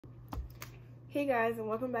Hey guys, and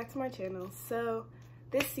welcome back to my channel. So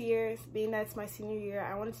this year, being that it's my senior year,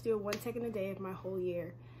 I wanted to do a 1 second a day of my whole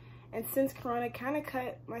year. And since Corona kind of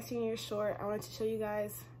cut my senior year short, I wanted to show you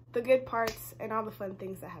guys the good parts and all the fun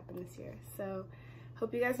things that happened this year. So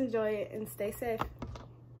hope you guys enjoy it and stay safe.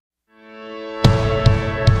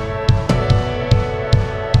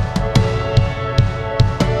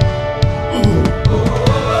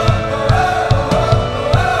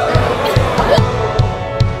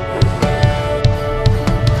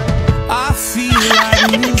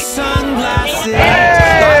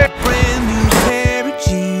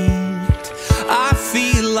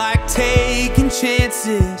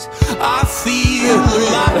 Chances, I feel a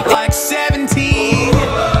lot like 17.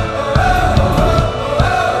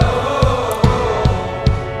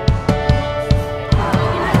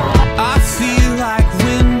 I feel like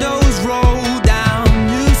windows roll down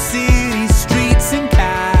new city streets and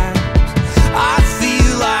cabs. I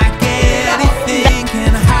feel like anything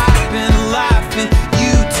can happen, laughing.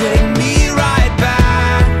 You take me right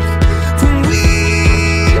back when we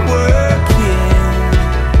were kids.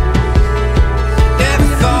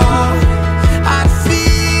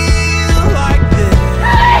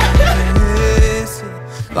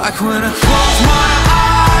 Like when I close my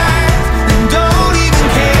eyes and don't even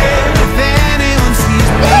care if anyone sees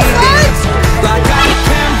me dancing. Like I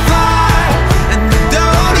can fly and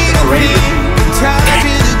don't even think of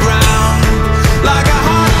touching the ground. Like a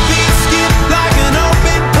heartbeat skip, like an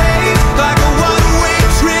open page, like a one-way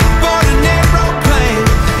trip on an aeroplane.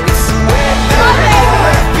 It's the way that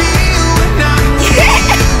I feel when I'm with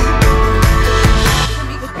you.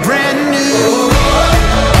 Brand new.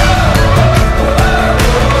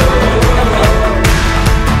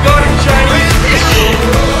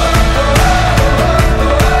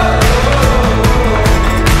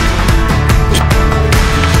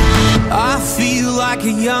 Like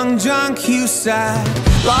a young John Cusack,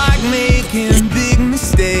 like making big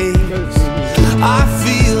mistakes. I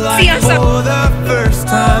feel like for the first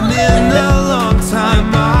time in a long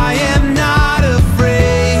time, I am not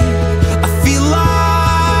afraid. I feel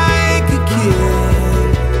like a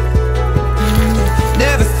kid.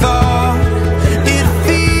 Never thought it'd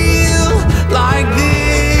feel like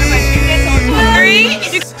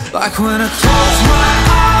this. Like when I close my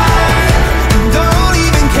eyes and don't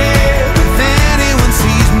even care.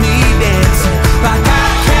 Like I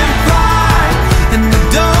can fly and I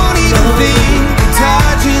don't even think of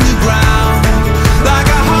touching the ground. Like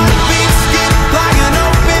a heartbeat skip, like an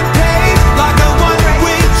open page, like a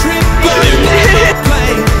one-way trip on an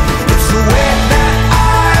airplane. It's the way that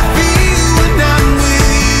I feel when I'm with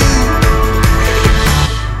you.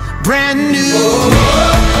 Brand new.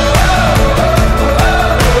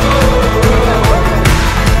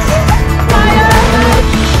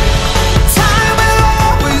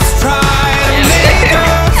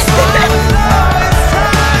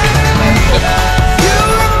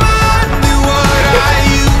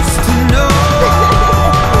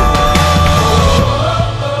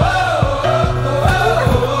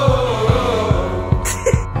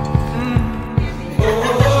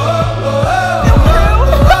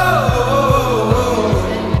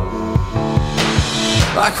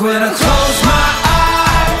 Like when I close my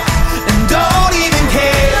eyes and don't even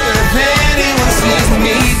care if anyone sees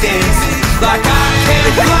me dancing. Like I can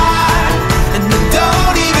fly.